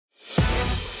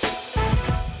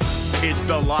It's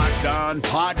the Locked On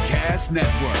Podcast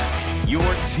Network, your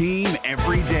team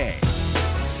every day.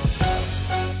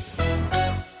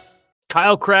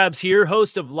 Kyle Krabs here,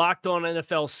 host of Locked On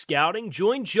NFL Scouting.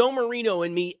 Join Joe Marino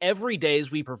and me every day as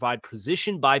we provide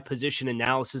position-by-position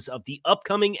analysis of the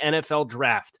upcoming NFL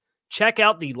Draft. Check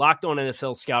out the Locked On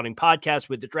NFL Scouting podcast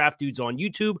with the Draft Dudes on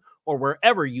YouTube or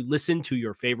wherever you listen to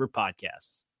your favorite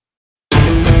podcasts.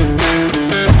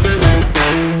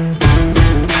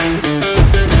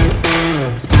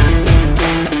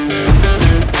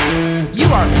 You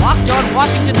are Locked On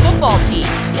Washington Football Team,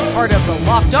 part of the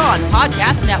Locked On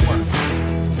Podcast Network.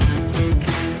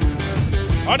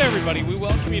 All right, everybody, we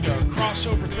welcome you to our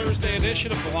crossover Thursday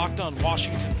edition of the Locked On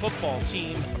Washington Football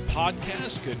Team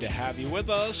podcast. Good to have you with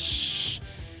us.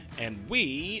 And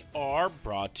we are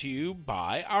brought to you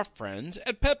by our friends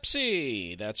at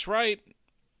Pepsi. That's right.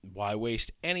 Why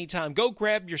waste any time? Go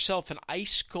grab yourself an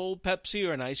ice-cold Pepsi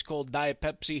or an ice-cold Diet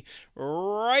Pepsi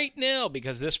right now,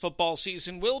 because this football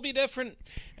season will be different,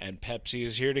 and Pepsi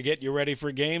is here to get you ready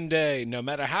for game day, no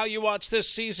matter how you watch this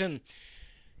season.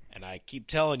 And I keep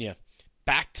telling you,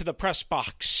 back to the press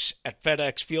box at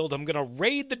FedEx Field. I'm going to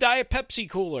raid the Diet Pepsi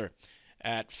cooler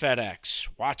at FedEx.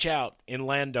 Watch out in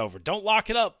Landover. Don't lock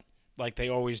it up like they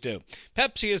always do.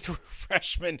 Pepsi is the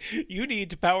refreshment you need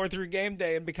to power through game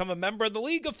day and become a member of the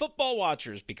League of Football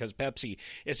Watchers, because Pepsi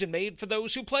isn't made for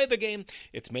those who play the game.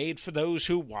 It's made for those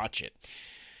who watch it.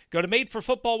 Go to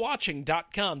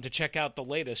madeforfootballwatching.com to check out the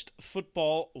latest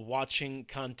football watching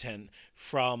content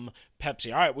from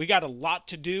Pepsi. All right, we got a lot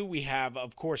to do. We have,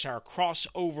 of course, our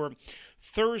crossover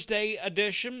Thursday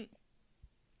edition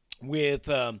with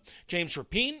James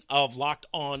Rapine of Locked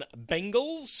On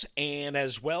Bengals, and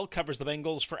as well covers the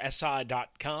Bengals for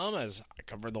SI.com, as I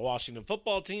cover the Washington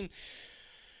Football Team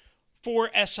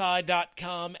for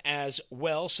SI.com as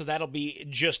well. So that'll be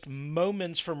just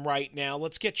moments from right now.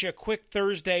 Let's get you a quick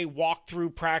Thursday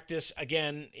walkthrough practice.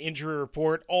 Again, injury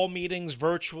report, all meetings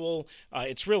virtual.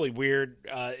 It's really weird.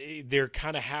 They're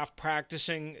kind of half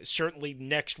practicing. Certainly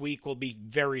next week will be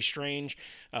very strange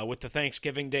with the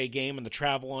Thanksgiving Day game and the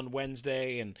travel on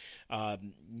Wednesday. And,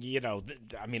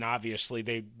 obviously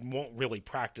they won't really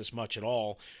practice much at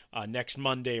all next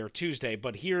Monday or Tuesday.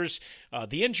 But here's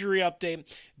the injury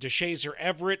update. Deshazer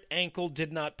Everett, ankle,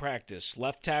 did not practice.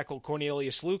 Left tackle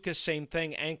Cornelius Lucas, same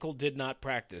thing, ankle, did not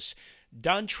practice.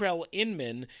 Dontrell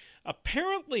Inman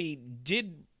apparently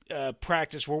did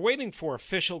practice. We're waiting for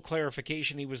official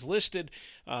clarification. He was listed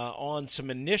on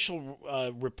some initial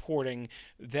reporting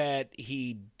that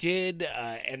he did,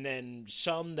 and then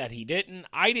some that he didn't.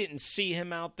 I didn't see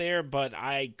him out there, but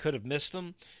I could have missed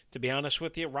him, to be honest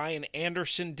with you. Ryan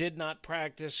Anderson did not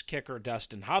practice. Kicker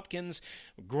Dustin Hopkins,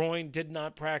 groin, did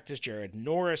not practice. Jared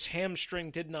Norris,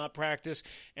 hamstring, did not practice.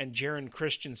 And Jaron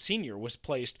Christian Sr. was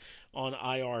placed on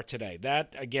IR today.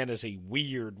 That, again, is a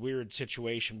weird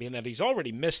situation, being that he's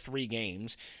already missed 3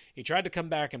 games. He tried to come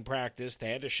back and practice.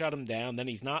 They had to shut him down. Then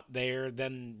he's not there.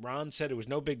 Then Ron said it was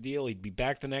no big deal. He'd be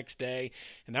back the next day.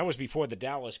 And that was before the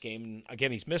Dallas game. And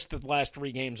again, he's missed the last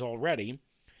 3 games already.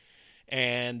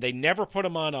 And they never put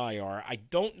him on IR. I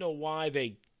don't know why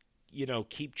they,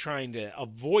 keep trying to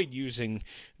avoid using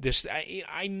this.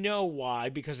 I know why,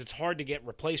 because it's hard to get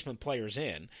replacement players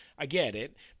in. I get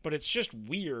it, but it's just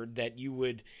weird that you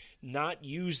would not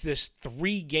use this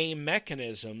 3-game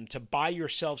mechanism to buy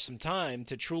yourself some time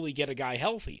to truly get a guy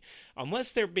healthy,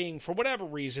 unless they're being, for whatever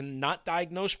reason, not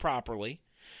diagnosed properly,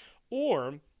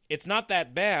 or it's not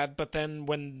that bad, but then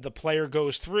when the player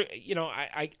goes through,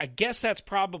 I guess that's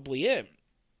probably it.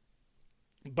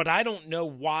 But I don't know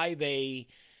why they,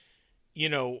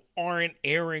 aren't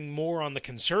erring more on the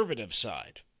conservative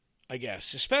side, I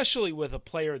guess, especially with a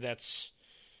player that's,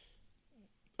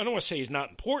 I don't want to say he's not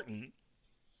important,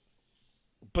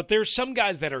 but there's some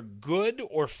guys that are good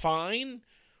or fine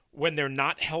when they're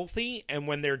not healthy and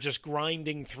when they're just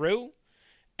grinding through.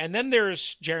 And then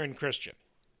there's Jaron Christian.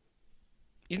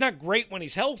 He's not great when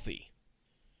he's healthy.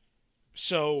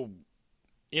 So,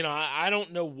 I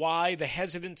don't know why the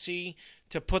hesitancy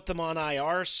to put them on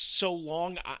IR so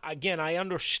long. Again, I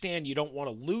understand you don't want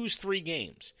to lose 3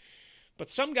 games.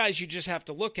 But some guys you just have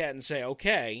to look at and say,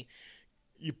 okay,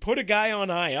 you put a guy on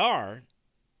IR.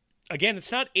 Again,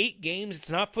 it's not 8 games. It's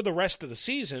not for the rest of the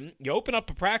season. You open up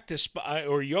a practice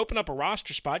or you open up a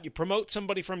roster spot. You promote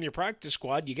somebody from your practice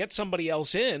squad. You get somebody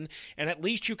else in, and at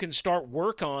least you can start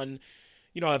work on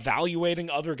evaluating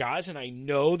other guys. And I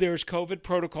know there's COVID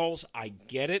protocols. I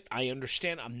get it. I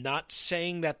understand. I'm not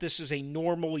saying that this is a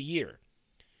normal year.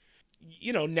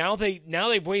 Now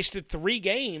they've wasted 3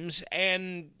 games,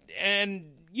 and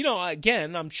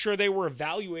again, I'm sure they were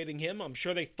evaluating him. I'm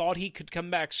sure they thought he could come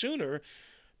back sooner.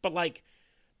 But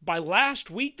By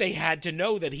last week, they had to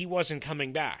know that he wasn't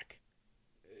coming back.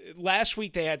 Last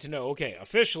week, they had to know, okay,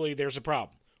 officially, there's a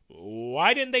problem.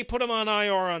 Why didn't they put him on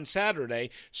IR on Saturday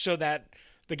so that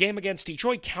the game against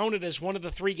Detroit counted as one of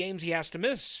the 3 games he has to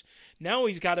miss? Now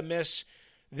he's got to miss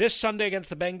this Sunday against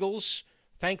the Bengals,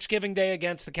 Thanksgiving Day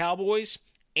against the Cowboys,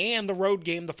 and the road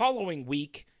game the following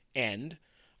weekend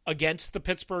against the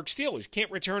Pittsburgh Steelers.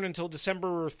 Can't return until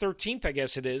December 13th, I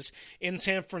guess it is, in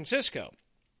San Francisco.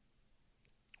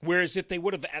 Whereas if they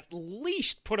would have at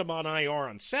least put him on IR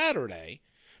on Saturday,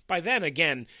 by then,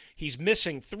 again, he's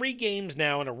missing 3 games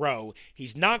now in a row.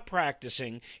 He's not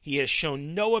practicing. He has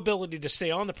shown no ability to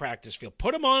stay on the practice field.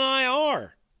 Put him on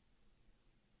IR.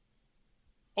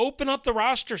 Open up the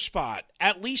roster spot.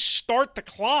 At least start the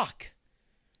clock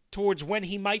towards when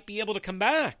he might be able to come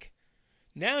back.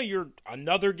 Now you're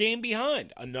another game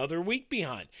behind, another week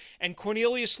behind. And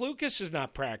Cornelius Lucas is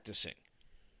not practicing.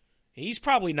 He's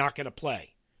probably not going to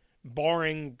play,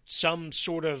 barring some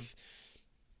sort of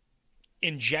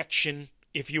injection,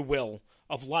 if you will,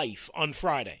 of life on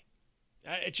Friday.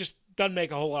 It just doesn't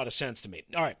make a whole lot of sense to me.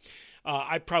 All right.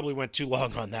 I probably went too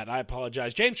long on that. I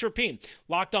apologize. James Rapine,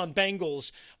 Locked On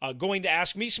Bengals, going to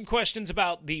ask me some questions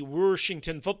about the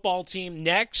Washington football team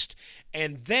next,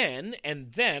 and then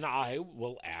I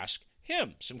will ask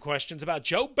him some questions about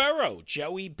Joe Burrow,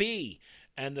 Joey B,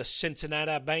 and the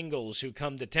Cincinnati Bengals who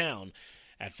come to town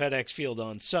at FedEx Field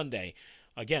on Sunday.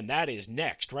 Again, that is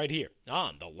next right here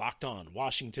on the Locked On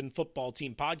Washington Football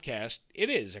Team podcast. It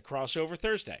is a crossover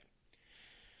Thursday.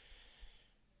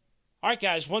 All right,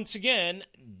 guys, once again,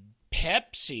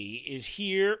 Pepsi is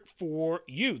here for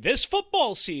you. This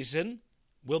football season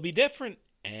will be different,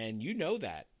 and you know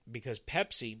that because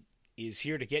Pepsi is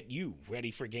here to get you ready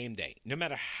for game day, no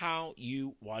matter how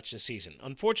you watch the season.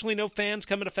 Unfortunately, no fans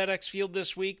coming to FedEx Field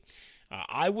this week.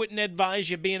 I wouldn't advise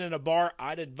you being in a bar.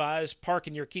 I'd advise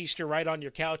parking your keister right on your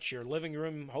couch, your living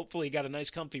room. Hopefully you got a nice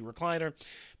comfy recliner.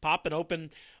 Popping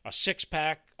open a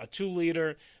 6-pack, a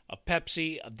 2-liter of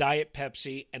Pepsi, a Diet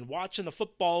Pepsi, and watching the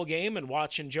football game and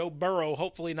watching Joe Burrow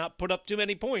hopefully not put up too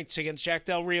many points against Jack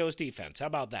Del Rio's defense. How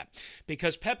about that?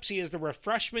 Because Pepsi is the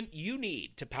refreshment you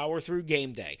need to power through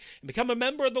game day and become a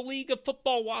member of the League of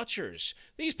Football Watchers.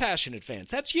 These passionate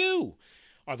fans, that's you,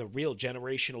 are the real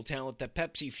generational talent that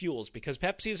Pepsi fuels, because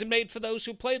Pepsi isn't made for those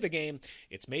who play the game.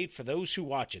 It's made for those who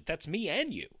watch it. That's me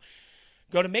and you.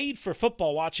 Go to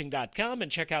madeforfootballwatching.com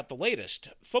and check out the latest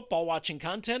football watching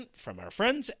content from our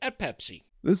friends at Pepsi.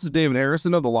 This is David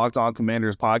Harrison of the Locked On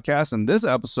Commanders podcast, and this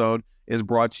episode is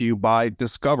brought to you by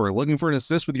Discover. Looking for an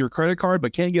assist with your credit card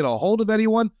but can't get a hold of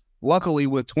anyone? Luckily,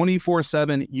 with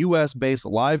 24/7 U.S.-based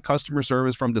live customer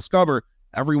service from Discover,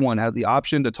 everyone has the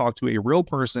option to talk to a real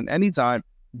person anytime,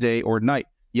 day or night.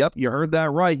 Yep, you heard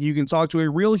that right. You can talk to a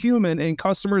real human in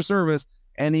customer service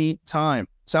anytime.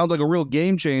 Sounds like a real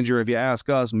game changer if you ask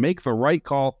us. Make the right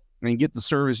call and get the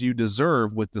service you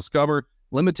deserve with Discover.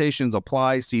 Limitations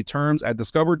apply. See terms at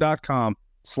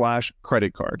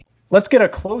discover.com/creditcard. Let's get a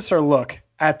closer look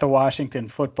at the Washington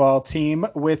football team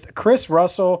with Chris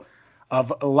Russell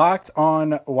of Locked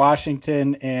On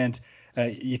Washington, and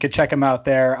you can check him out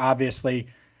there. Obviously,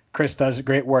 Chris does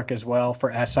great work as well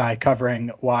for SI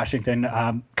covering Washington.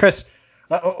 Chris,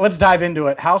 let's dive into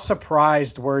it. How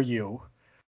surprised were you,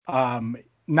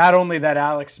 not only that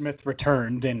Alex Smith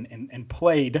returned and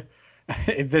played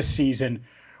this season,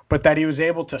 but that he was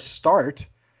able to start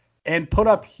and put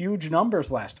up huge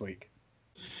numbers last week?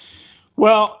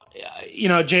 Well,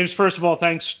 James, first of all,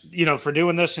 thanks, for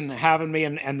doing this and having me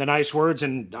and the nice words.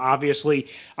 And obviously,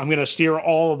 I'm going to steer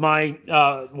all of my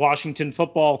Washington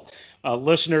football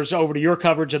listeners over to your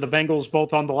coverage of the Bengals,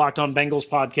 both on the Locked On Bengals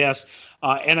podcast,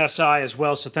 NSI as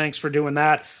well. So thanks for doing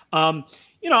that.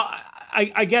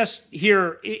 I guess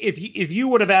here, if you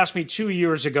would have asked me 2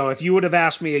 years ago, if you would have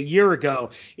asked me a year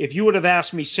ago, if you would have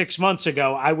asked me 6 months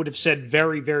ago, I would have said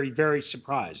very, very, very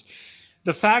surprised.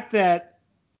 The fact that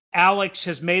Alex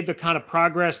has made the kind of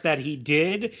progress that he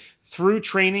did through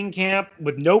training camp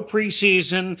with no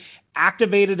preseason,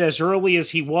 activated as early as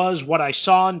he was, what I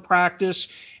saw in practice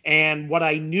and what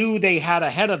I knew they had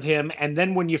ahead of him. And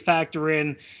then when you factor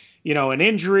in, an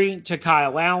injury to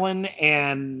Kyle Allen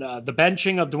and the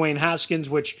benching of Dwayne Haskins,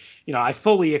 which, I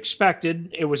fully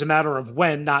expected. It was a matter of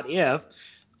when, not if.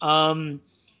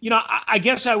 I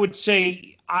guess I would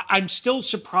say I'm still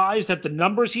surprised at the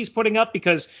numbers he's putting up,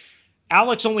 because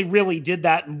Alex only really did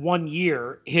that in 1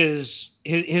 year, his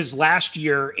last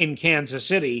year in Kansas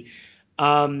City.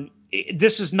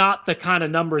 This is not the kind of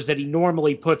numbers that he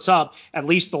normally puts up, at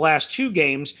least the last 2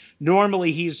 games.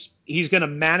 Normally he's going to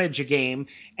manage a game.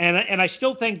 And I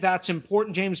still think that's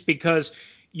important, James, because,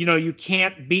 you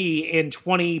can't be in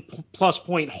 20-plus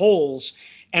point holes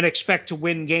and expect to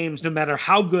win games no matter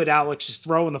how good Alex is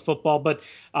throwing the football. But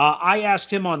I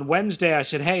asked him on Wednesday, I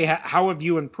said, hey, how have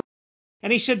you improved?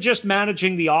 And he said just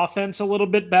managing the offense a little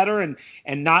bit better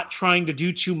and not trying to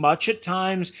do too much at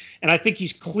times. And I think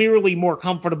he's clearly more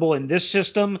comfortable in this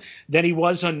system than he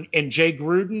was in Jay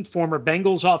Gruden, former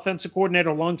Bengals offensive coordinator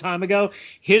a long time ago.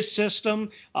 His system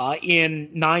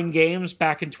in 9 games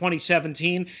back in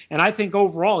 2017. And I think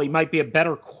overall he might be a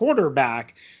better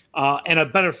quarterback and a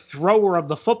better thrower of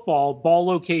the football, ball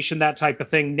location, that type of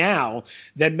thing now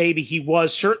than maybe he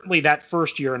was certainly that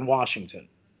first year in Washington.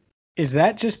 Is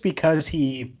that just because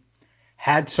he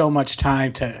had so much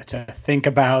time to think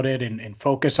about it and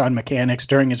focus on mechanics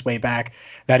during his way back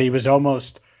that he was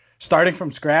almost starting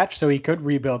from scratch so he could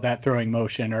rebuild that throwing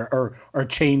motion or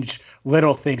change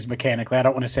little things mechanically? I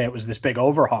don't want to say it was this big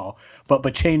overhaul,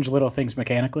 but change little things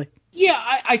mechanically?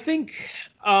 Yeah, I think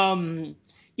I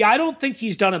don't think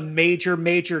he's done a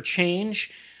major change.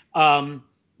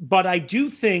 But I do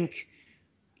think,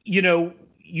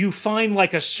 you find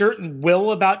like a certain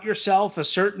will about yourself, a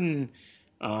certain,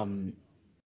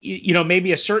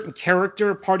 maybe a certain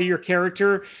character, part of your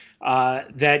character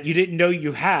that you didn't know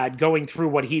you had going through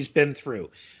what he's been through.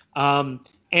 And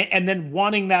then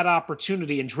wanting that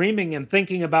opportunity and dreaming and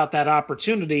thinking about that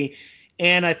opportunity.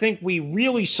 And I think we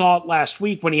really saw it last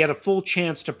week when he had a full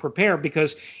chance to prepare,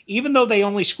 because even though they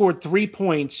only scored 3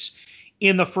 points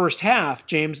in the first half,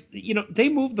 James, they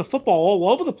moved the football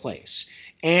all over the place.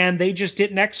 And they just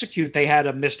didn't execute. They had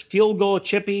a missed field goal, a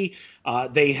chippy.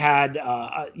 They had,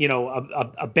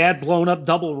 a bad blown up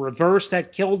double reverse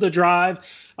that killed a drive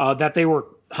that they were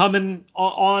humming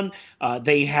on.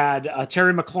 They had a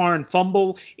Terry McLaurin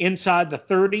fumble inside the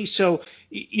 30. So,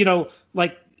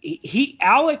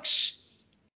 Alex,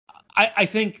 I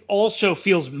think also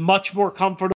feels much more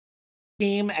comfortable with this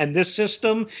team and this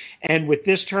system and with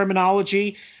this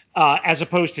terminology. As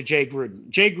opposed to Jay Gruden.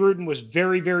 Jay Gruden was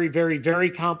very, very, very, very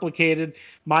complicated.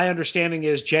 My understanding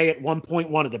is Jay at one point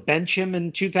wanted to bench him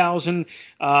in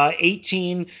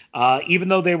 2018. Even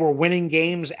though they were winning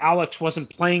games, Alex wasn't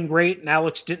playing great, and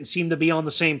Alex didn't seem to be on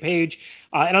the same page.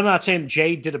 And I'm not saying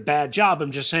Jay did a bad job.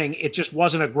 I'm just saying it just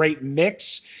wasn't a great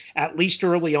mix, at least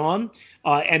early on.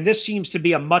 And this seems to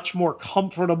be a much more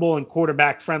comfortable and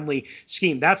quarterback-friendly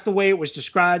scheme. That's the way it was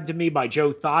described to me by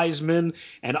Joe Theismann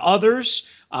and others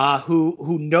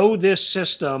who know this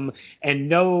system and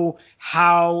know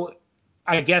how,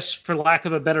 I guess, for lack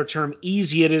of a better term,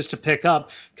 easy it is to pick up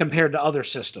compared to other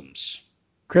systems.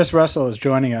 Chris Russell is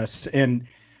joining us. And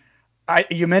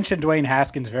you mentioned Dwayne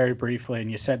Haskins very briefly,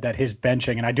 and you said that his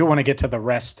benching, and I do want to get to the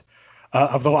rest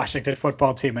of the Washington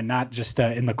football team and not just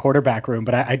in the quarterback room,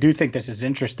 but I do think this is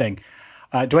interesting.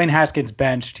 Dwayne Haskins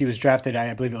benched. He was drafted,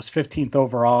 I believe it was 15th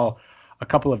overall a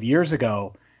couple of years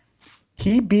ago.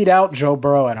 He beat out Joe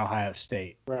Burrow at Ohio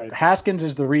State. Right. Haskins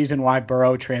is the reason why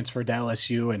Burrow transferred to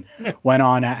LSU and went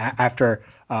on after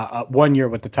 1 year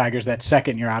with the Tigers. That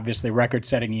second year, obviously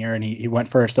record-setting year, and he went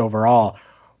first overall.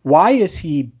 Why is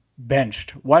he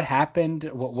benched? What happened?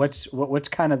 What's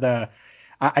kind of the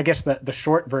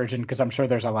short version, because I'm sure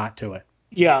there's a lot to it.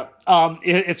 Yeah,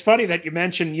 it's funny that you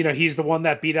mentioned, he's the one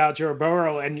that beat out Joe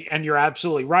Burrow, and you're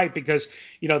absolutely right, because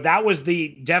that was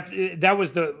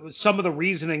some of the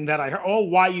reasoning that I heard. Oh,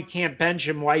 why you can't bench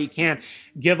him, why you can't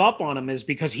give up on him is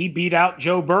because he beat out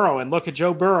Joe Burrow, and look at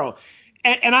Joe Burrow,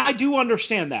 and I do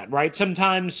understand that, right?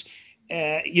 Sometimes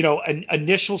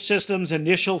initial systems,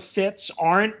 initial fits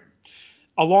aren't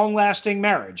a long-lasting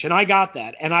marriage, and I got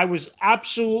that. And I was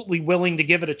absolutely willing to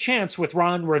give it a chance with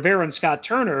Ron Rivera and Scott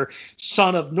Turner,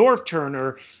 son of North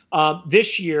Turner,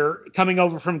 this year coming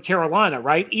over from Carolina,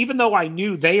 right? Even though I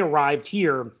knew they arrived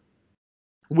here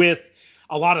with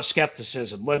a lot of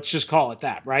skepticism, let's just call it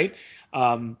that, right?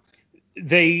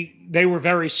 They were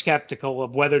very skeptical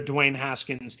of whether Dwayne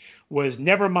Haskins was,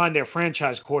 never mind their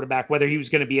franchise quarterback, whether he was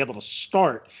going to be able to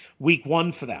start week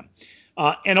 1 for them.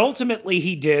 And ultimately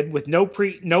he did, with no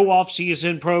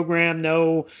off-season program,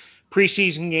 no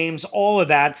preseason games, all of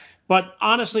that. But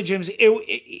honestly, James,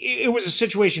 it was a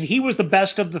situation. He was the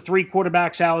best of the 3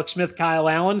 quarterbacks, Alex Smith, Kyle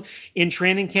Allen, in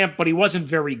training camp, but he wasn't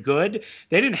very good.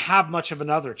 They didn't have much of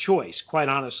another choice, quite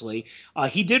honestly.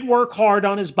 He did work hard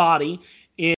on his body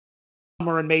in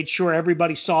summer and made sure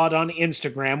everybody saw it on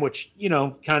Instagram, which,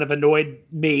 kind of annoyed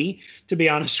me, to be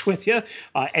honest with you.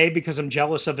 A, because I'm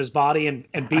jealous of his body,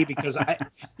 and B, because I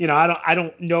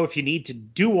don't know if you need to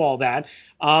do all that.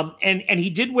 And he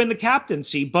did win the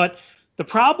captaincy, but the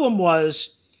problem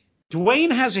was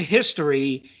Dwayne has a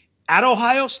history at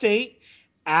Ohio State,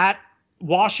 at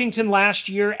Washington last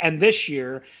year and this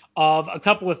year, of a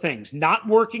couple of things: not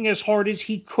working as hard as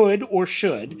he could or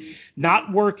should,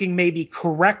 not working maybe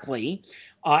correctly,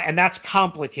 and that's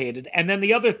complicated. And then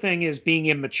the other thing is being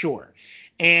immature.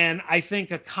 And I think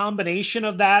a combination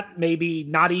of that, maybe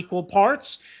not equal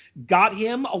parts, got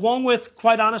him, along with,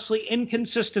 quite honestly,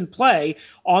 inconsistent play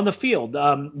on the field.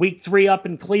 Week 3 up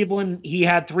in Cleveland, he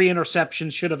had 3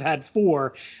 interceptions, should have had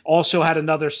 4, also had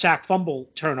another sack fumble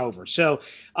turnover. So,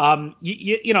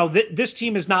 this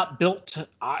team is not built, to,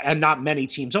 and not many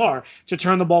teams are, to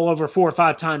turn the ball over 4 or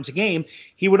 5 times a game.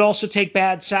 He would also take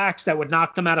bad sacks that would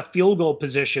knock them out of field goal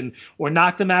position or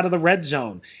knock them out of the red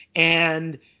zone.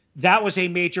 And that was a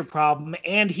major problem,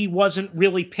 and he wasn't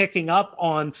really picking up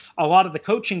on a lot of the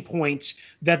coaching points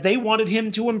that they wanted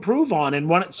him to improve on.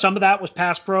 And some of that was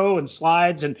pass pro and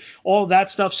slides and all of that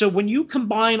stuff. So when you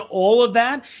combine all of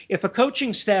that, if a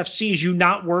coaching staff sees you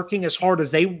not working as hard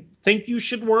as they think you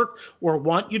should work or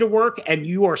want you to work, and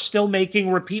you are still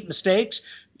making repeat mistakes,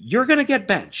 you're going to get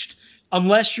benched.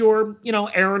 Unless you're,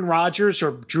 Aaron Rodgers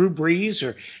or Drew Brees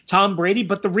or Tom Brady.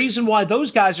 But the reason why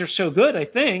those guys are so good, I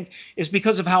think, is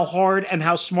because of how hard and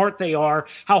how smart they are,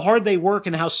 how hard they work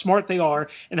and how smart they are,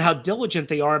 and how diligent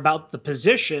they are about the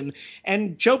position.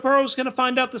 And Joe Burrow is going to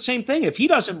find out the same thing. If he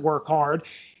doesn't work hard,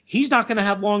 he's not going to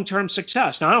have long-term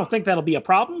success. Now, I don't think that'll be a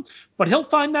problem, but he'll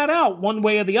find that out one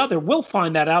way or the other. We'll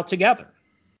find that out together.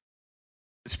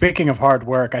 Speaking of hard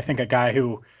work, I think a guy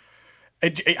who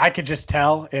I could just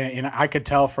tell, and I could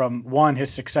tell from, one,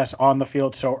 his success on the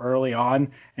field so early on,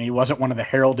 and he wasn't one of the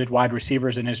heralded wide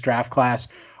receivers in his draft class,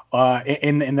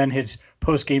 and then his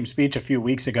post-game speech a few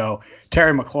weeks ago.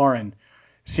 Terry McLaurin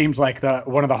seems like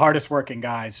one of the hardest working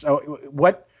guys. So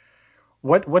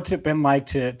what's it been like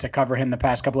to cover him the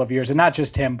past couple of years? And not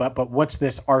just him, but what's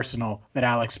this arsenal that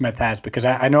Alex Smith has? Because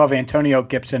I know of Antonio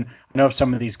Gibson. I know of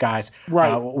some of these guys.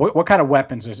 Right. What kind of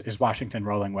weapons is Washington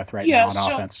rolling with right now on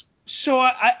offense? So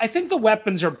I think the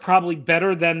weapons are probably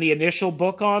better than the initial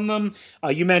book on them.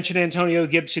 You mentioned Antonio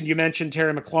Gibson. You mentioned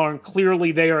Terry McLaurin.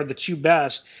 Clearly, they are the 2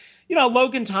 best.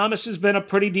 Logan Thomas has been a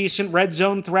pretty decent red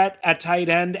zone threat at tight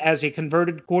end as a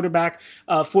converted quarterback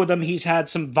for them. He's had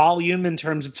some volume in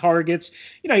terms of targets.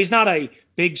 He's not a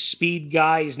big speed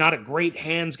guy. He's not a great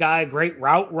hands guy, great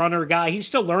route runner guy. He's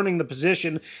still learning the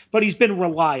position, but he's been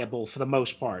reliable for the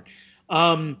most part.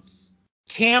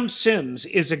 Cam Sims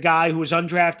is a guy who was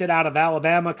undrafted out of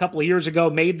Alabama a couple of years ago,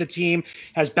 made the team,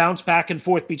 has bounced back and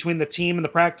forth between the team and the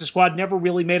practice squad, never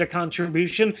really made a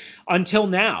contribution until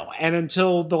now and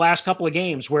until the last couple of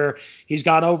games where he's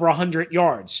got over 100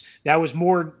 yards. That was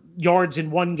more yards in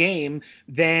one game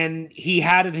than he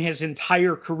had in his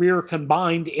entire career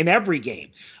combined in every game.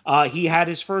 He had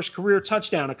his first career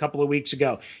touchdown a couple of weeks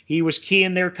ago. He was key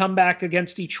in their comeback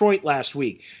against Detroit last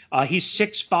week. He's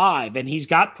 6'5", and he's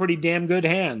got pretty damn good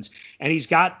hands. And he's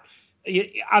got,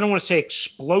 I don't want to say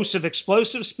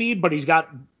explosive speed, but he's got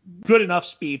good enough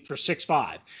speed for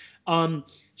 6'5".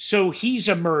 So he's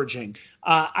emerging.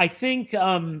 I think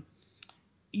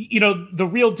the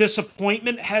real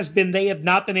disappointment has been they have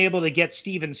not been able to get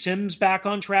Steven Sims back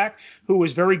on track, who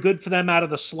was very good for them out of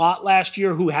the slot last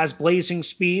year, who has blazing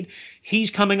speed. He's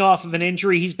coming off of an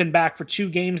injury. He's been back for 2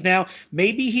 games now.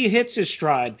 Maybe he hits his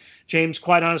stride, James,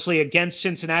 quite honestly, against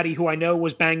Cincinnati, who I know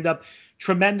was banged up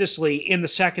tremendously in the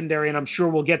secondary, and I'm sure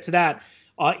we'll get to that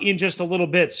in just a little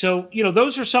bit. So,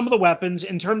 those are some of the weapons.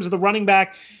 In terms of the running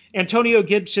back, Antonio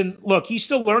Gibson, look, he's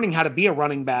still learning how to be a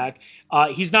running back.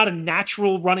 He's not a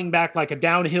natural running back like a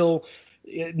downhill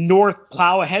north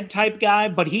plow ahead type guy,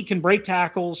 but he can break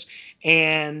tackles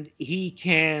and he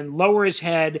can lower his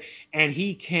head and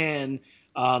he can,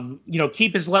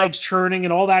 keep his legs churning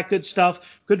and all that good stuff.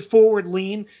 Good forward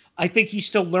lean. I think he's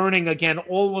still learning, again,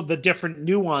 all of the different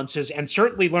nuances and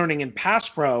certainly learning in pass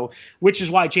pro, which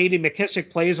is why J.D. McKissick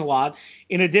plays a lot.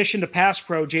 In addition to pass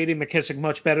pro, J.D. McKissick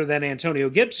much better than Antonio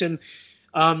Gibson.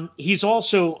 He's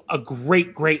also a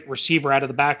great receiver out of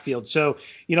the backfield. So,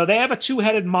 they have a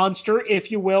 2-headed monster,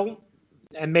 if you will,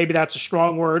 and maybe that's a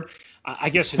strong word. I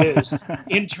guess it is,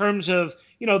 in terms of,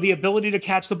 the ability to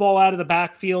catch the ball out of the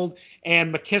backfield.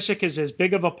 And McKissick is as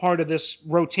big of a part of this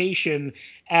rotation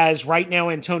as right now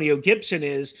Antonio Gibson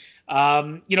is,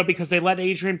 because they let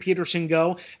Adrian Peterson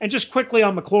go. And just quickly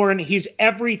on McLaurin, he's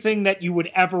everything that you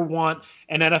would ever want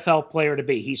an NFL player to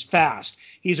be. He's fast.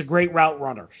 He's a great route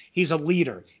runner. He's a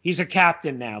leader. He's a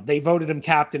captain now. They voted him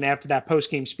captain after that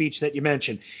post-game speech that you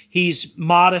mentioned. He's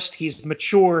modest. He's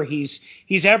mature. He's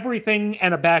everything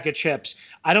and a bag of chips.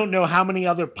 I don't know how many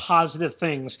other positive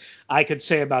things I could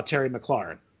say about Terry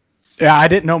McLaurin. Yeah, I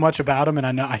didn't know much about him, and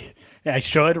I know I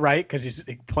should, right? Because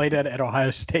he played at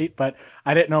Ohio State, but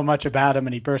I didn't know much about him,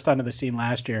 and he burst onto the scene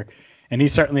last year. and he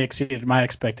certainly exceeded my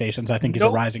expectations. I think he's a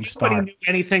rising star. Nobody knew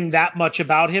anything that much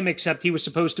about him except he was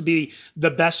supposed to be the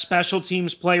best special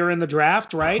teams player in the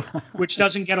draft, right? Which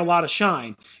doesn't get a lot of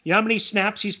shine. You know how many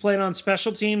snaps he's played on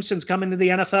special teams since coming to the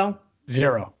NFL?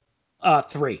 0.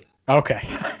 3. Okay.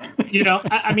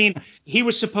 I mean, he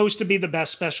was supposed to be the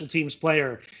best special teams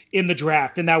player in the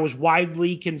draft, and that was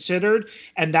widely considered,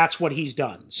 and that's what he's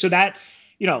done. So that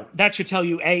should tell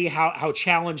you, A, how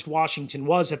challenged Washington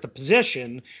was at the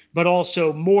position, but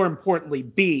also, more importantly,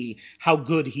 B, how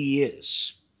good he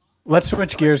is. Let's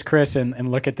switch gears, Chris,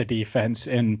 and look at the defense.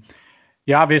 And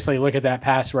you obviously look at that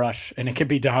pass rush, and it can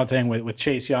be daunting with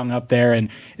Chase Young up there, and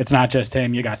it's not just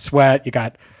him. You got Sweat, you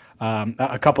got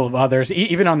a couple of others,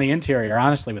 even on the interior,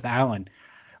 honestly, with Allen.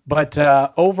 But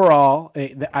overall,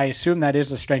 I assume that is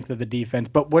the strength of the defense.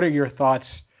 But what are your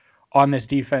thoughts on this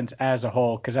defense as a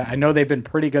whole? Because I know they've been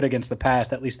pretty good against the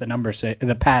pass. At least the numbers say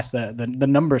the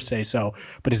numbers say so.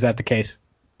 But is that the case?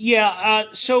 Yeah.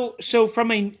 So from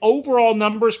an overall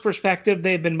numbers perspective,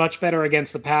 they've been much better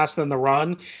against the pass than the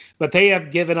run. But they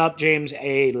have given up, James,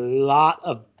 a lot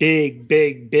of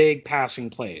big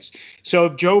passing plays. So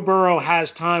if Joe Burrow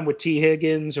has time with T.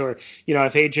 Higgins, or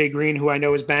if A.J. Green, who I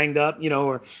know is banged up,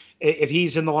 or if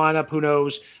he's in the lineup, who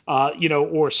knows,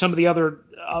 or some of the other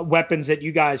weapons that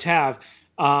you guys have,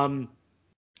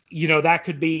 that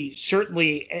could be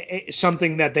certainly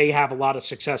something that they have a lot of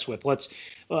success with.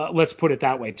 Let's put it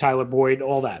that way. Tyler Boyd,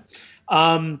 all that.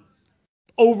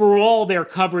 Overall, their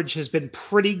coverage has been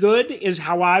pretty good, is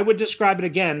how I would describe it.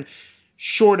 Again,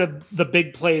 short of the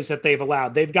big plays that they've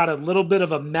allowed. They've got a little bit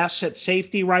of a mess at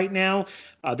safety right now.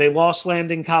 They lost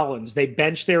Landon Collins. They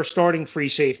benched their starting free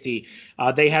safety.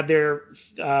 They had their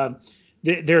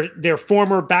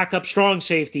former backup strong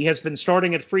safety has been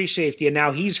starting at free safety, and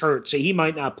now he's hurt, so he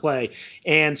might not play.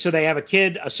 And so they have a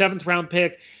kid, a 7th-round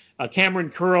pick, Cameron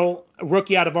Curl, a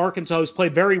rookie out of Arkansas, who's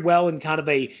played very well in kind of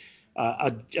a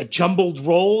jumbled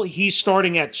role. He's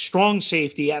starting at strong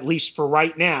safety, at least for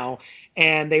right now.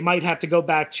 And they might have to go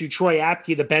back to Troy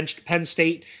Apke, the benched Penn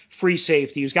State free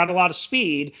safety, who's got a lot of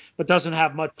speed, but doesn't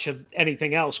have much of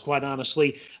anything else, quite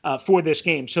honestly, for this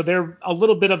game. So they're a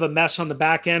little bit of a mess on the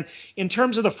back end. In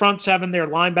terms of the front seven, their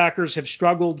linebackers have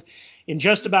struggled in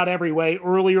just about every way.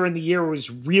 Earlier in the year, it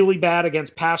was really bad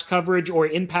against pass coverage or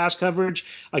in pass coverage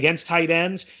against tight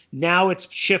ends. Now it's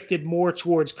shifted more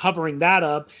towards covering that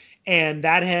up. And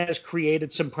that has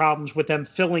created some problems with them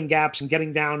filling gaps and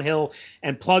getting downhill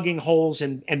and plugging holes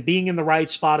and being in the right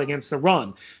spot against the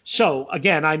run. So,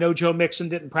 again, I know Joe Mixon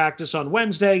didn't practice on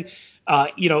Wednesday.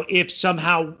 If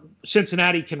somehow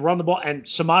Cincinnati can run the ball, and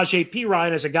Samaje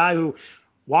Perine is a guy who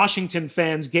Washington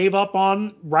fans gave up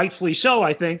on, rightfully so,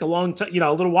 I think, a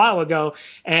little while ago,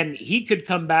 and he could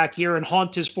come back here and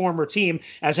haunt his former team,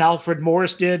 as Alfred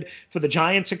Morris did for the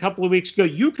Giants a couple of weeks ago.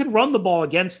 You can run the ball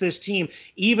against this team,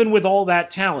 even with all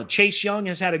that talent. Chase Young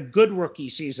has had a good rookie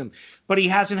season, but he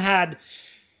hasn't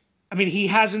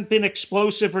been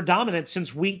explosive or dominant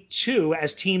since week 2,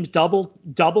 as teams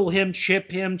double him,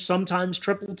 chip him, sometimes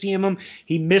triple team him.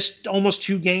 He missed almost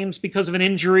 2 games because of an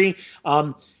injury.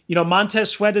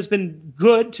 Montez Sweat has been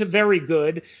good to very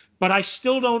good, but I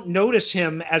still don't notice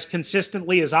him as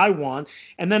consistently as I want.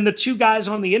 And then the 2 guys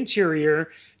on the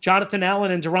interior, Jonathan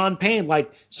Allen and Deron Payne,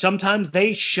 sometimes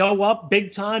they show up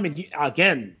big time, and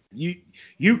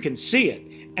you can see it.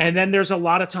 And then there's a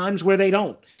lot of times where they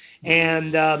don't.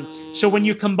 And so when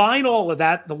you combine all of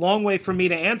that, the long way for me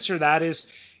to answer that is,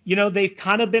 they've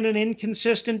kind of been an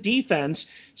inconsistent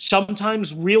defense,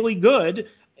 sometimes really good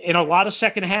in a lot of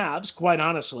second halves, quite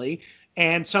honestly,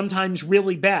 and sometimes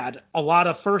really bad, a lot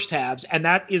of first halves. And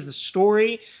that is the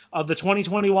story of the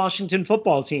 2020 Washington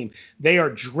football team. They are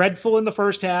dreadful in the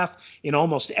first half in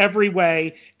almost every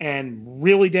way and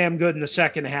really damn good in the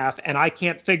second half. And I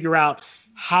can't figure out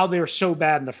how they're so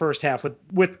bad in the first half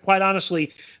with quite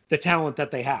honestly, the talent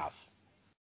that they have.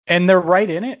 And they're right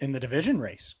in it in the division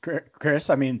race,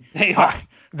 Chris. I mean, they are.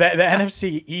 The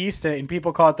NFC East, and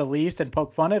people call it the least and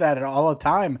poke fun at it all the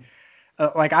time.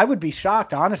 I would be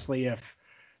shocked, honestly, if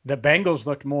the Bengals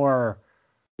looked more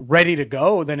ready to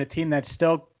go than a team that's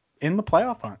still in the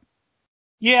playoff hunt.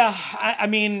 Yeah, I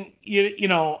mean,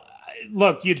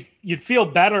 look, you'd feel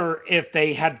better if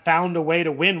they had found a way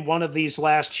to win one of these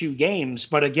last 2 games.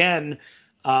 But again,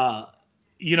 when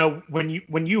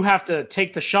you have to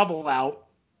take the shovel out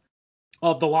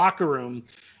of the locker room,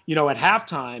 at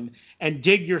halftime and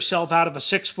dig yourself out of a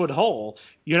 6-foot hole,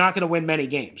 you're not going to win many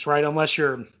games, right? Unless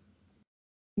you're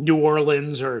New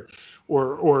Orleans or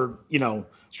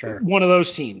sure, one of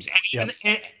those teams. And,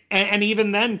 yep. and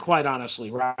even then, quite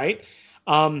honestly, right?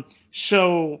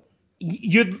 So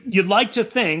you'd like to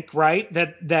think, right,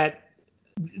 that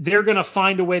they're going to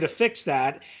find a way to fix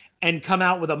that and come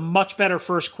out with a much better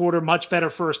first quarter, much better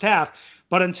first half.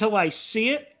 But until I see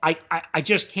it, I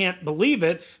just can't believe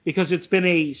it, because it's been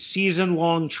a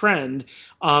season-long trend.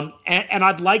 And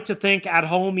I'd like to think at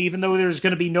home, even though there's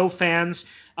going to be no fans,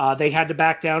 they had to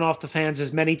back down off the fans,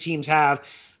 as many teams have.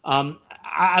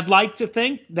 I'd like to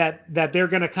think that they're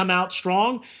going to come out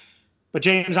strong. But,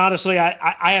 James, honestly,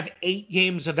 I have 8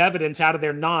 games of evidence out of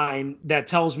their 9 that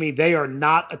tells me they are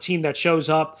not a team that shows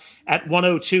up at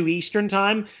 1:02 Eastern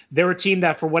time. They're a team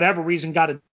that, for whatever reason,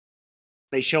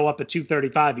 they show up at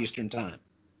 2:35 Eastern time.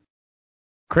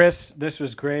 Chris, this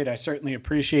was great. I certainly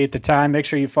appreciate the time. Make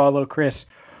sure you follow Chris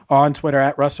on Twitter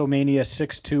at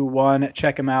WrestleMania621.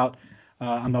 Check him out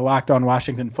on the Locked On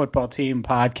Washington Football Team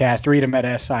podcast. Read him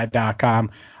at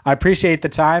si.com. I appreciate the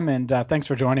time, and thanks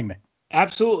for joining me.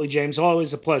 Absolutely, James.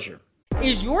 Always a pleasure.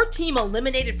 Is your team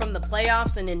eliminated from the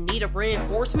playoffs and in need of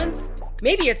reinforcements?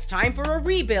 Maybe it's time for a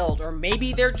rebuild, or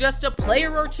maybe they're just a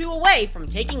player or two away from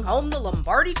taking home the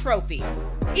Lombardi Trophy.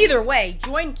 Either way,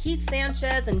 join Keith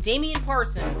Sanchez and Damian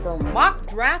Parson for Mock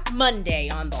Draft Monday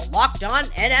on the Locked On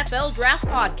NFL Draft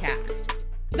Podcast.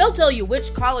 They'll tell you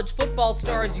which college football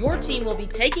stars your team will be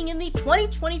taking in the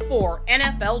 2024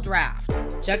 NFL Draft.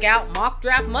 Check out Mock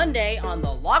Draft Monday on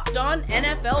the Locked On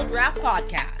NFL Draft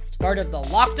Podcast, part of the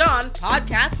Locked On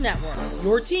Podcast Network,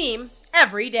 your team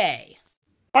every day.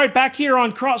 All right, back here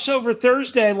on Crossover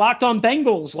Thursday, Locked On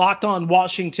Bengals, Locked On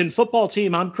Washington Football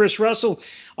Team. I'm Chris Russell.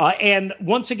 And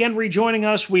once again, rejoining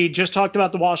us, we just talked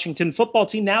about the Washington Football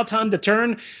Team. Now time to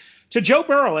turn to Joe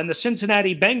Burrow and the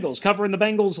Cincinnati Bengals, covering the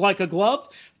Bengals like a glove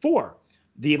for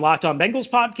the Locked On Bengals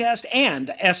podcast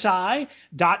and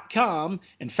SI.com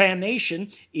and Fan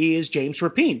Nation is James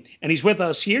Rapien. And he's with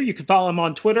us here. You can follow him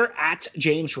on Twitter at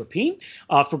James Rapien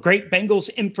for great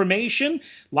Bengals information.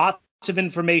 Lots of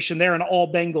information there on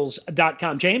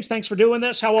allbengals.com. James, thanks for doing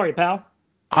this. How are you, pal?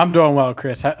 I'm doing well,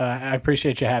 Chris. I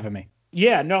appreciate you having me.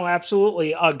 Yeah, no,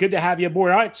 absolutely. Good to have you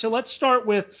aboard. All right, so let's start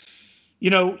with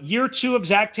year 2 of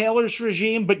Zach Taylor's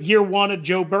regime, but year 1 of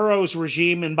Joe Burrow's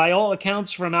regime. And by all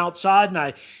accounts from outside, and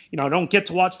I don't get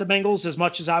to watch the Bengals as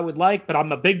much as I would like, but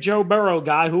I'm a big Joe Burrow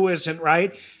guy. Who isn't,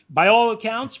 right? By all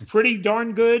accounts, pretty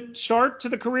darn good start to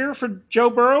the career for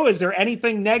Joe Burrow. Is there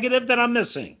anything negative that I'm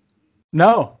missing?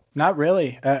 No, not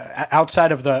really.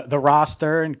 Outside of the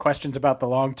roster and questions about the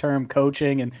long-term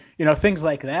coaching and, things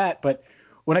like that. But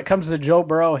when it comes to Joe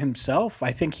Burrow himself,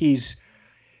 I think he's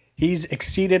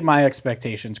exceeded my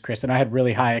expectations, Chris, and I had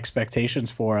really high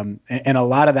expectations for him. And a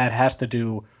lot of that has to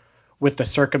do with the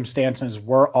circumstances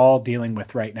we're all dealing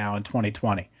with right now in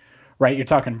 2020, right? You're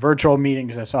talking virtual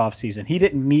meetings this offseason. He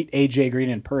didn't meet A.J. Green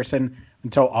in person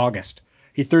until August.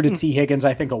 He threw to T. Higgins,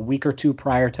 I think, a week or two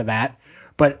prior to that.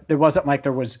 But there wasn't like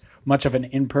there was much of an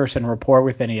in-person rapport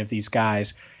with any of these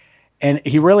guys. And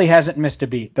he really hasn't missed a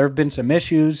beat. There have been some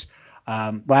issues.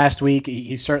 Last week,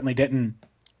 he certainly didn't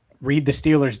read the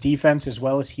Steelers' defense as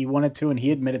well as he wanted to, and he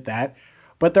admitted that.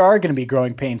 But there are going to be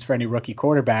growing pains for any rookie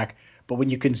quarterback. But when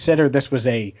you consider this was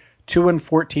a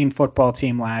 2-14 football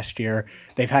team last year,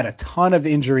 they've had a ton of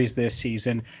injuries this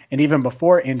season, and even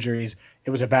before injuries, it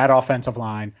was a bad offensive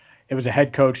line. It was a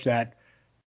head coach that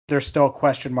there's still a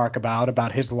question mark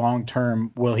about his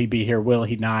long-term, will he be here, will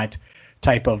he not,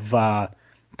 type of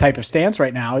stance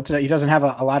right now. He doesn't have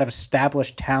a lot of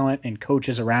established talent and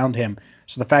coaches around him.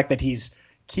 So the fact that he's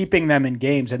keeping them in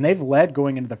games, and they've led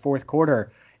going into the fourth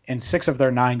quarter in 6 of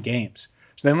their 9 games.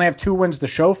 So they only have 2 wins to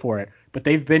show for it, but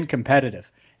they've been competitive.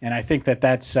 And I think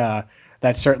that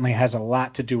certainly has a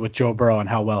lot to do with Joe Burrow and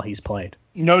how well he's played.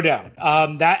 No doubt.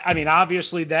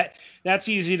 Obviously that's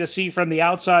easy to see from the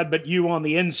outside, but you on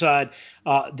the inside,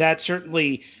 that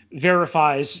certainly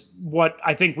verifies what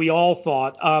I think we all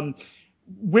thought.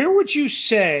 Where would you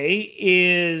say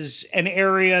is an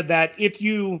area that if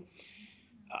you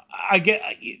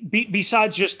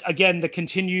besides just, again, the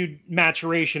continued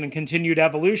maturation and continued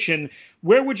evolution,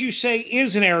 where would you say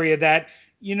is an area that,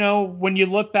 when you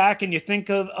look back and you think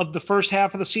of the first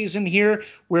half of the season here,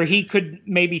 where he could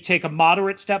maybe take a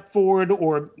moderate step forward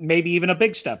or maybe even a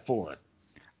big step forward?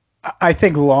 I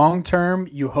think long term,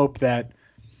 you hope that,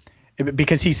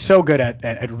 because he's so good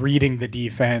at reading the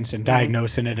defense and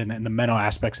diagnosing it and the mental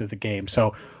aspects of the game.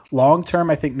 So long term,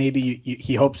 I think maybe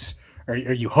he hopes, or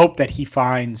you hope that he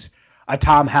finds a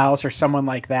Tom House or someone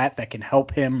like that can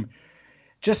help him,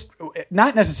 just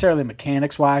not necessarily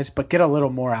mechanics wise, but get a little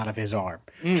more out of his arm.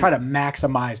 Try to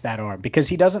maximize that arm, because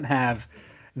he doesn't have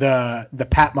the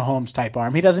Pat Mahomes type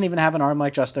arm. He doesn't even have an arm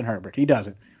like Justin Herbert. He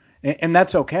doesn't. And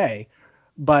that's okay.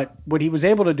 But what he was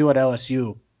able to do at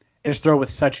LSU is throw with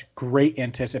such great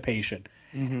anticipation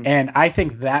Mm-hmm. And I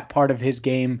think that part of his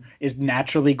game is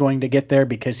naturally going to get there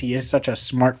because he is such a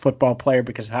smart football player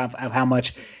because of how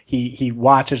much he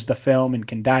watches the film and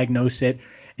can diagnose it.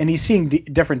 And he's seeing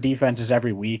different defenses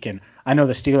every week. And I know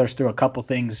the Steelers threw a couple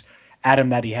things at him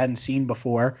that he hadn't seen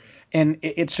before. And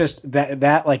it's just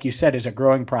that, like you said, is a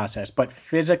growing process. But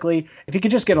physically, if he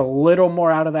could just get a little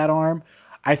more out of that arm,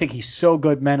 I think he's so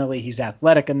good mentally. He's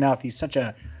athletic enough. He's such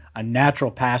a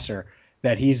natural passer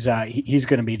that he's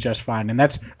going to be just fine. And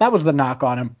that was the knock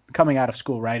on him coming out of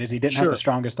school, right? Is he didn't have the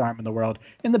strongest arm in the world.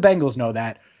 And the Bengals know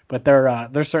that, but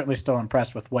they're certainly still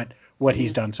impressed with what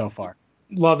he's done so far.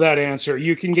 Love that answer.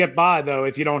 You can get by, though,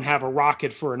 if you don't have a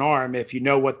rocket for an arm, if you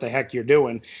know what the heck you're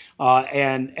doing.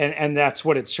 And that's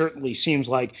what it certainly seems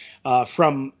like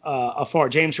from afar.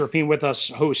 James Rapien with us,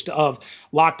 host of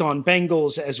Locked On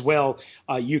Bengals as well.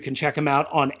 You can check him out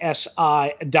on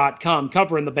SI.com,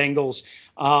 covering the Bengals.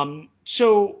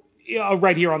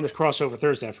 Right here on this Crossover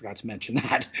Thursday, I forgot to mention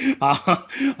that.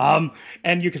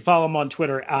 And you can follow him on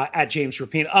Twitter at James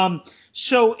Rapien.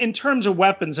 So in terms of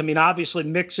weapons, I mean, obviously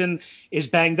Mixon is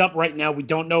banged up right now. We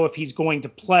don't know if he's going to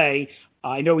play.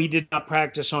 I know he did not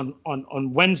practice on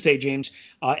Wednesday, James,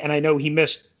 and I know he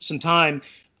missed some time.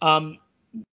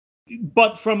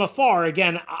 But from afar,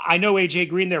 again, I know A.J.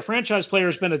 Green, their franchise player,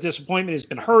 has been a disappointment. He's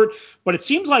been hurt, but it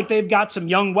seems like they've got some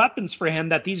young weapons for him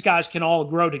that these guys can all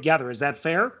grow together. Is that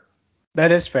fair?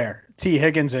 That is fair. T.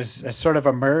 Higgins has sort of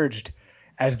emerged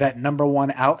as that number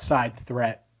one outside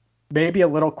threat, maybe a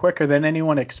little quicker than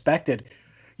anyone expected.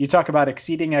 You talk about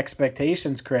exceeding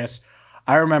expectations, Chris.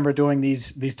 I remember doing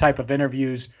these type of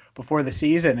interviews before the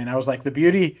season, and I was like, the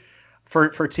beauty for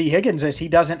T. Higgins is he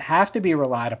doesn't have to be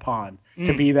relied upon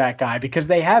to be that guy because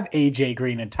they have A.J.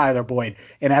 Green and Tyler Boyd,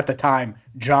 and at the time,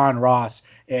 John Ross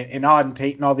and Auden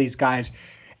Tate and all these guys.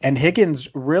 And Higgins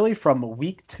really from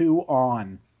week 2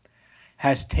 on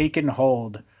has taken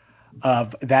hold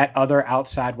of that other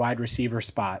outside wide receiver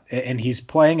spot. And he's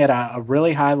playing at a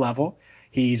really high level.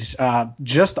 He's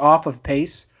just off of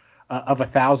pace of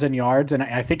 1,000 yards. And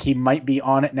I think he might be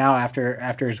on it now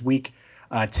after his week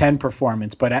 10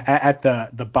 performance. But at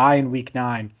the bye in week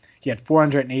 9, he had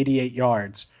 488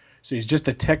 yards. So he's just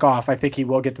a tick off. I think he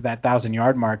will get to that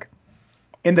 1,000-yard mark.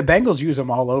 And the Bengals use him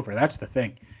all over. That's the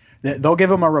thing. They'll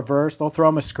give him a reverse. They'll throw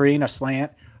him a screen, a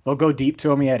slant. They'll go deep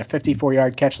to him. He had a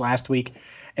 54-yard catch last week.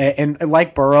 And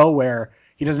like Burrow, where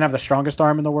he doesn't have the strongest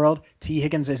arm in the world, T.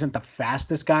 Higgins isn't the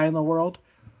fastest guy in the world,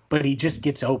 but he just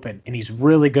gets open, and he's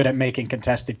really good at making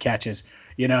contested catches.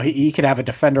 You know, he could have a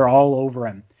defender all over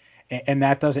him, and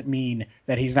that doesn't mean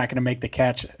that he's not going to make the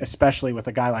catch, especially with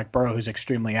a guy like Burrow who's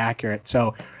extremely accurate.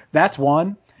 So that's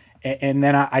one. And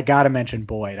then I got to mention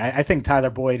Boyd. I think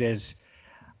Tyler Boyd is –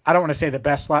 I don't want to say the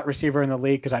best slot receiver in the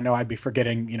league because I know I'd be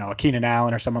forgetting, a Keenan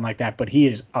Allen or someone like that, but he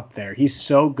is up there. He's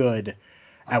so good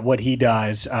at what he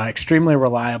does, extremely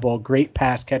reliable, great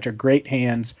pass catcher, great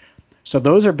hands. So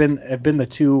those have been the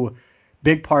two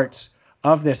big parts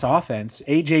of this offense.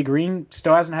 A.J. Green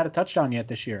still hasn't had a touchdown yet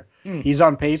this year. He's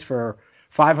on pace for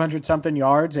 500-something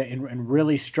yards and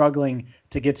really struggling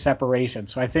to get separation.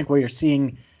 So I think where you're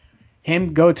seeing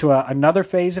him go to another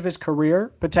phase of his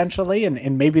career potentially,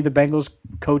 and maybe the Bengals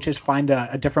coaches find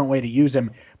a different way to use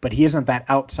him, but he isn't that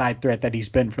outside threat that he's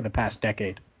been for the past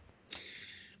decade.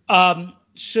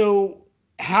 So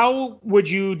how would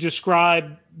you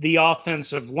describe the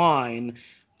offensive line?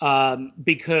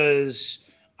 Because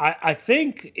I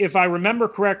think if I remember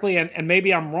correctly, and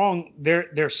maybe I'm wrong,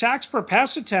 their sacks per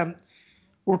pass attempt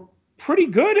were pretty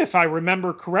good, if I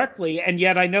remember correctly, and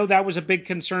yet I know that was a big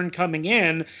concern coming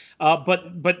in.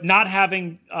 But not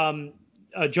having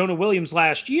Jonah Williams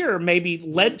last year maybe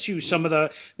led to some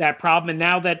of that problem. And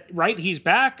now that he's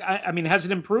back, I mean, has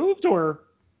it improved or?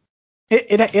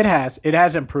 It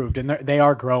has improved, and they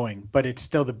are growing, but it's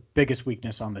still the biggest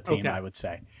weakness on the team, okay, I would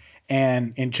say.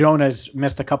 And Jonah's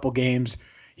missed a couple games.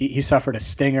 He suffered a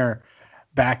stinger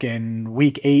back in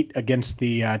week 8 against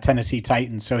the Tennessee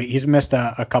Titans. So he's missed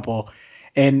a couple.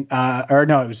 And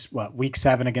it was week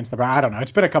 7 against the Browns. I don't know.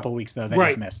 It's been a couple of weeks though that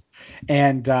he's missed.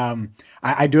 And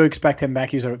I do expect him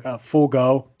back. He's a full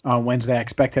go on Wednesday. I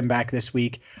expect him back this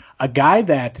week. A guy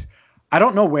that I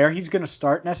don't know where he's going to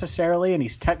start necessarily, and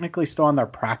he's technically still on their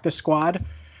practice squad,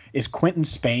 is Quentin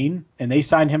Spain, and they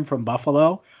signed him from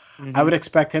Buffalo. Mm-hmm. I would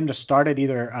expect him to start at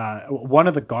either one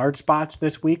of the guard spots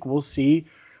this week. We'll see.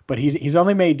 But he's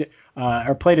only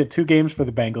played at 2 games for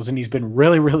the Bengals, and he's been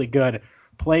really, really good.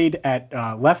 Played at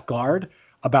left guard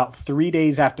about 3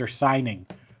 days after signing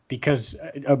because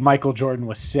Michael Jordan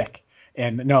was sick.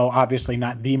 And no, obviously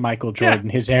not the Michael Jordan,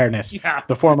 his airness,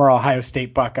 the former Ohio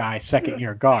State Buckeye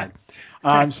second-year guard.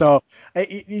 So,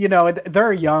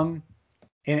 they're young.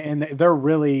 and they're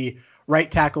really right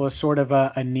tackle is sort of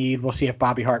a need. We'll see if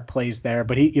Bobby Hart plays there,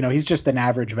 but he's just an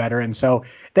average veteran. So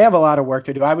they have a lot of work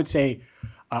to do. I would say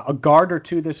a guard or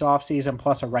two this offseason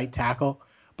plus a right tackle.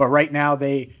 But right now,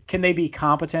 can they be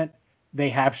competent? They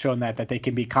have shown that they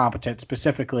can be competent,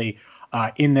 specifically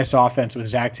in this offense with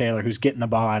Zach Taylor, who's getting the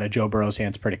ball out of Joe Burrow's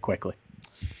hands pretty quickly.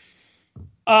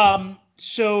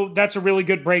 So that's a really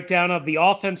good breakdown of the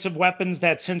offensive weapons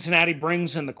that Cincinnati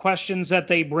brings and the questions that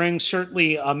they bring.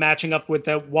 Certainly matching up with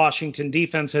the Washington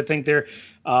defense, I think they're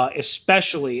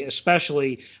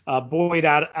especially Boyd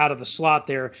out of the slot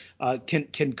there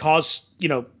can cause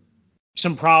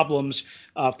some problems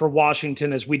for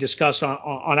Washington, as we discussed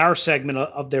on our segment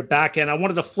of their back end. I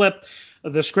wanted to flip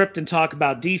the script and talk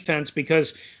about defense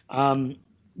because I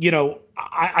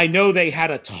know they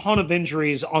had a ton of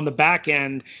injuries on the back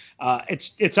end.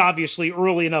 It's obviously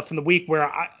early enough in the week where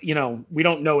we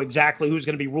don't know exactly who's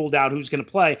going to be ruled out, who's going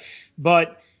to play.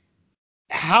 But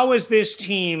how is this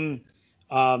team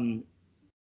going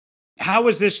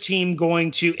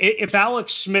to, if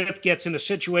Alex Smith gets in a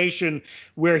situation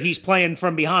where he's playing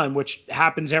from behind, which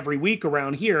happens every week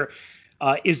around here,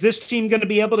 is this team going to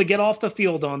be able to get off the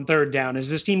field on third down? Is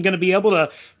this team going to be able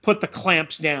to put the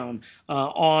clamps down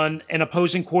on an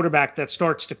opposing quarterback that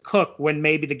starts to cook when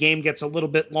maybe the game gets a little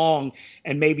bit long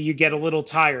and maybe you get a little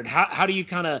tired? How do you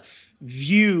kind of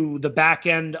view the back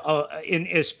end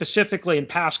specifically in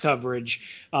pass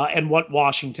coverage and what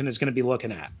Washington is going to be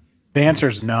looking at? The answer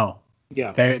is no.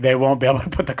 Yeah, they won't be able to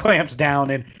put the clamps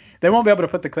down, and they won't be able to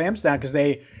put the clamps down because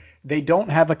they don't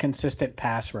have a consistent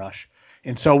pass rush.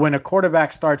 And so when a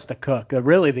quarterback starts to cook,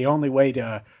 really the only way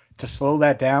to slow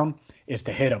that down is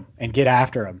to hit him and get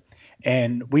after him.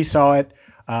 And we saw it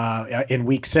in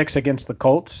Week 6 against the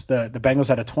Colts. The Bengals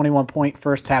had a 21-point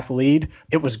first half lead.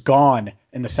 It was gone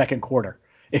in the second quarter.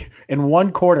 In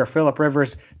one quarter, Phillip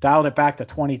Rivers dialed it back to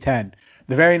 2010.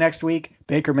 The very next week,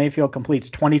 Baker Mayfield completes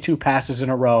 22 passes in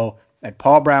a row at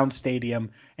Paul Brown Stadium,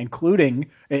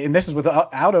 including, and this is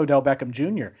without Odell Beckham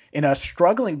Jr., in a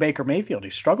struggling Baker Mayfield.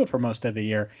 He struggled for most of the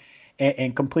year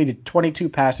and completed 22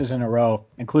 passes in a row,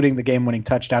 including the game-winning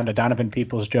touchdown to Donovan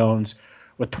Peoples-Jones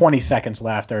with 20 seconds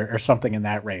left or something in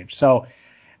that range. So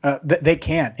they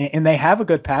can't. And they have a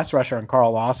good pass rusher in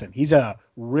Carl Lawson. He's a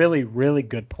really, really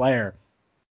good player.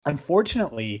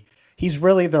 Unfortunately, he's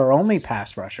really their only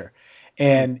pass rusher.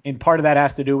 And part of that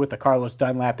has to do with the Carlos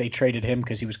Dunlap. They traded him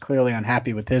because he was clearly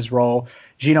unhappy with his role.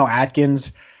 Geno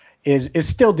Atkins is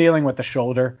still dealing with the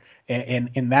shoulder,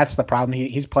 and that's the problem.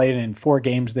 He's played in 4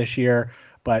 games this year,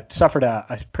 but suffered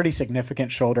a pretty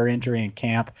significant shoulder injury in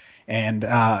camp. And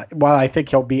while I think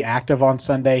he'll be active on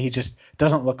Sunday, he just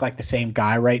doesn't look like the same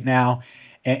guy right now.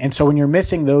 And so when you're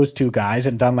missing those 2 guys,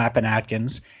 and Dunlap and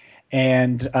Atkins,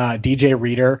 and DJ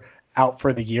Reader out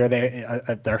for the year,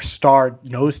 their star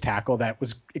nose tackle that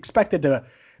was expected to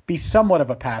be somewhat of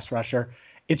a pass rusher,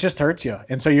 it just hurts you.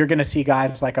 And so you're going to see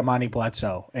guys like Amani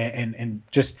Bledsoe and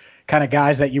just kind of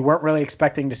guys that you weren't really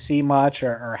expecting to see much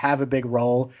or have a big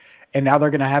role, and now they're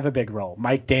going to have a big role.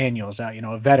 Mike Daniels,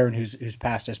 a veteran who's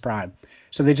past his prime.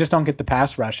 So they just don't get the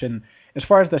pass rush. And as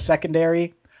far as the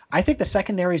secondary, I think the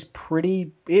secondary is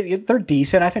they're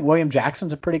decent. I think William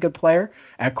Jackson's a pretty good player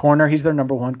at corner. He's their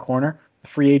number 1 corner,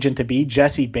 free agent to be.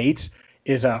 Jesse Bates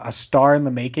is a star in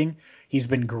the making. He's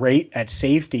been great at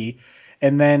safety.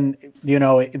 And then,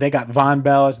 they got Von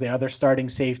Bell as the other starting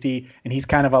safety, and he's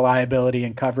kind of a liability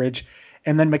in coverage.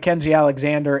 And then Mackenzie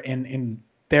Alexander and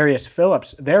Darius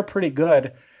Phillips, they're pretty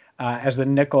good as the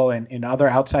nickel and other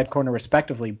outside corner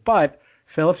respectively. But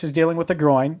Phillips is dealing with a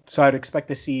groin, so I'd expect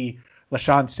to see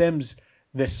LaShawn Sims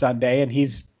this Sunday, and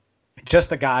he's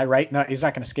just a guy, right? No, he's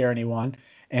not going to scare anyone.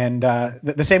 And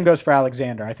the same goes for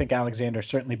Alexander. I think Alexander's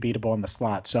certainly beatable in the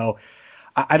slot. So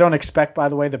I don't expect, by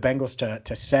the way, the Bengals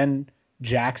to send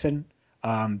Jackson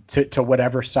to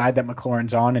whatever side that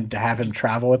McLaurin's on and to have him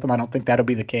travel with him. I don't think that'll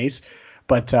be the case.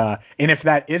 But and if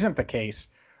that isn't the case,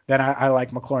 then I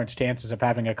like McLaurin's chances of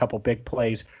having a couple big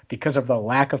plays because of the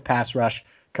lack of pass rush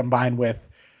combined with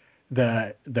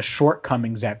the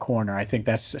shortcomings at corner. I think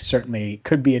that's certainly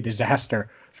could be a disaster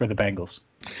for the Bengals.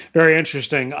 Very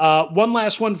interesting. One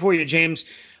last one for you, James,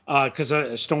 because I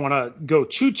just don't want to go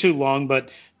too long, but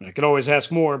I could always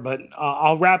ask more. But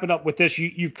I'll wrap it up with this.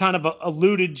 You've kind of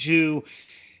alluded to,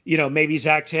 maybe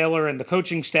Zach Taylor and the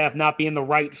coaching staff not being the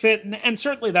right fit, and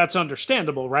certainly that's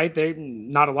understandable, right? They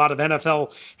not a lot of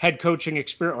NFL head coaching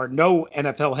experience or no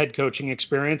NFL head coaching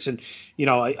experience, and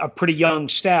a pretty young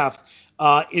staff.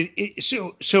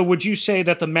 So would you say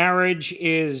that the marriage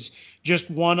is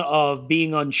just one of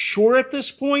being unsure at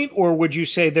this point, or would you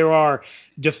say there are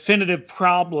definitive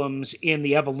problems in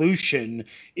the evolution,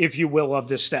 if you will, of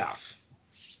this staff?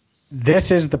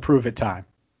 this is the prove it time,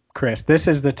 Chris. This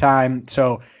is the time.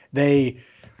 So they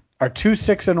are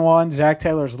 2-6-1. Zach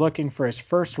Taylor's looking for his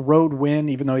first road win,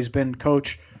 even though he's been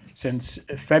coach since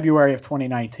February of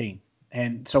 2019.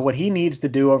 And so what he needs to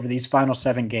do over these final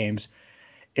 7 games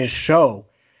is show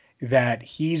that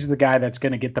he's the guy that's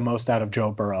going to get the most out of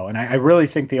Joe Burrow. And I really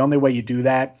think the only way you do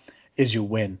that is you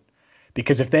win.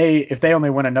 Because if they only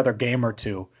win another game or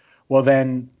two, well,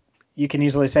 then you can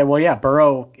easily say, well, yeah,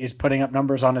 Burrow is putting up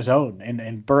numbers on his own,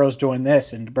 and Burrow's doing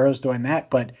this, and Burrow's doing that,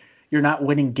 but you're not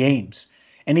winning games.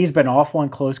 And he's been off one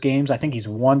close games. I think he's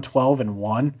won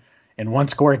 12-1 in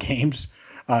one-score games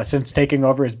since taking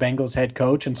over as Bengals head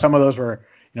coach. And some of those were,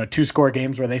 2-score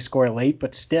games where they score late,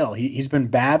 but still, he's been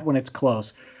bad when it's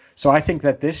close. So I think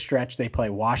that this stretch they play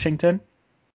Washington,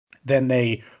 then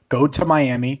they go to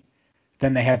Miami,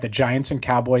 then they have the Giants and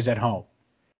Cowboys at home.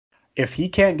 If he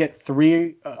can't get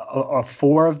 3 or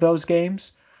 4 of those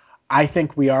games, I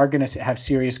think we are going to have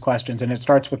serious questions. And it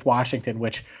starts with Washington,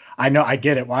 which I know I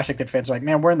get it. Washington fans are like,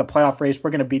 man, we're in the playoff race. We're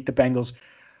going to beat the Bengals.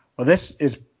 Well, this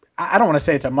is, I don't want to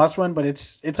say it's a must win, but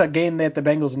it's a game that the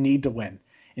Bengals need to win.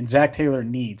 And Zach Taylor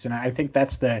needs. And I think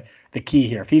that's the key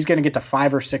here. If he's going to get to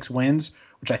 5 or 6 wins,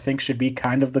 which I think should be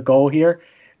kind of the goal here,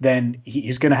 then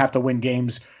he's going to have to win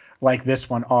games like this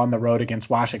one on the road against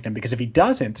Washington. Because if he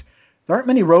doesn't, there aren't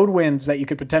many road wins that you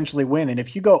could potentially win. And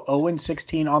if you go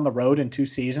 0-16 on the road in 2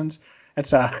 seasons,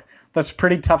 that's a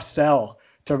pretty tough sell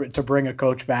to bring a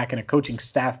coach back and a coaching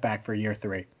staff back for year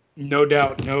 3. No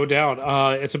doubt.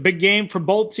 It's a big game for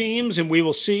both teams, and we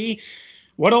will see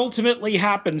what ultimately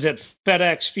happens at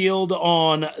FedEx Field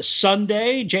on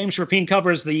Sunday. James Rapien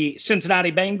covers the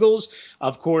Cincinnati Bengals,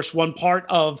 of course, one part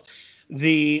of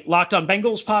the Locked On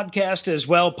Bengals podcast as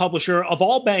well, publisher of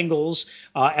All Bengals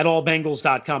at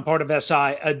allbengals.com, part of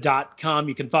SI.com.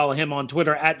 You can follow him on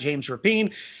Twitter at James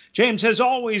Rapien. James, as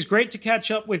always, great to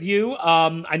catch up with you.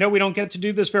 I know we don't get to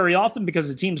do this very often because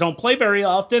the teams don't play very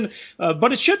often,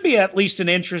 but it should be at least an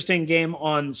interesting game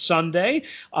on Sunday,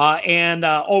 and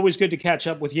always good to catch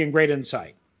up with you and great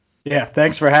insight. Yeah,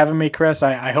 thanks for having me, Chris.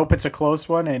 I hope it's a close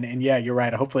one, and yeah, you're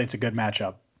right. Hopefully it's a good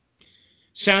matchup.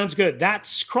 Sounds good.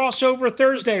 That's Crossover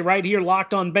Thursday right here,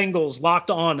 Locked On Bengals,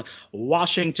 Locked On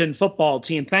Washington Football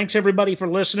Team. Thanks, everybody, for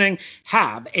listening.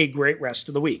 Have a great rest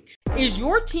of the week. Is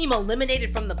your team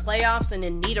eliminated from the playoffs and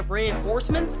in need of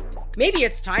reinforcements? Maybe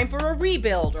it's time for a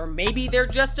rebuild, or maybe they're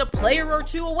just a player or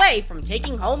two away from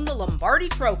taking home the Lombardi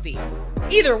Trophy.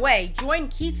 Either way, join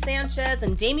Keith Sanchez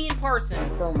and Damian Parson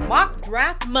for Mock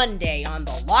Draft Monday on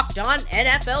the Locked On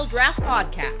NFL Draft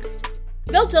Podcast.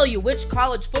 They'll tell you which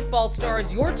college football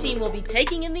stars your team will be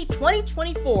taking in the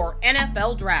 2024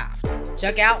 NFL Draft.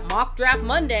 Check out Mock Draft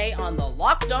Monday on the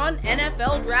Locked On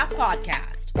NFL Draft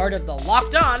Podcast, part of the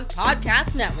Locked On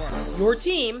Podcast Network, your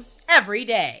team every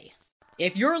day.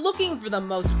 If you're looking for the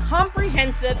most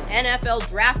comprehensive NFL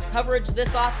draft coverage this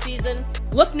offseason,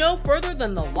 look no further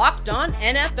than the Locked On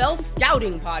NFL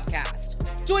Scouting Podcast.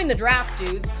 Join the draft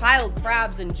dudes, Kyle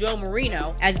Krabs and Joe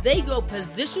Marino, as they go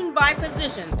position by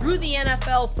position through the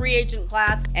NFL free agent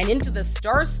class and into the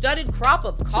star-studded crop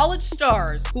of college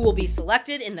stars who will be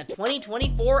selected in the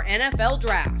 2024 NFL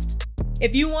Draft.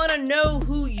 If you want to know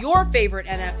who your favorite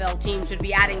NFL team should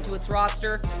be adding to its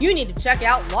roster, you need to check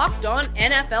out Locked On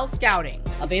NFL Scouting,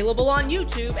 available on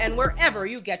YouTube and wherever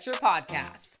you get your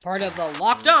podcasts. Part of the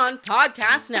Locked On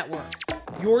Podcast Network,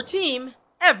 your team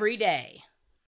every day.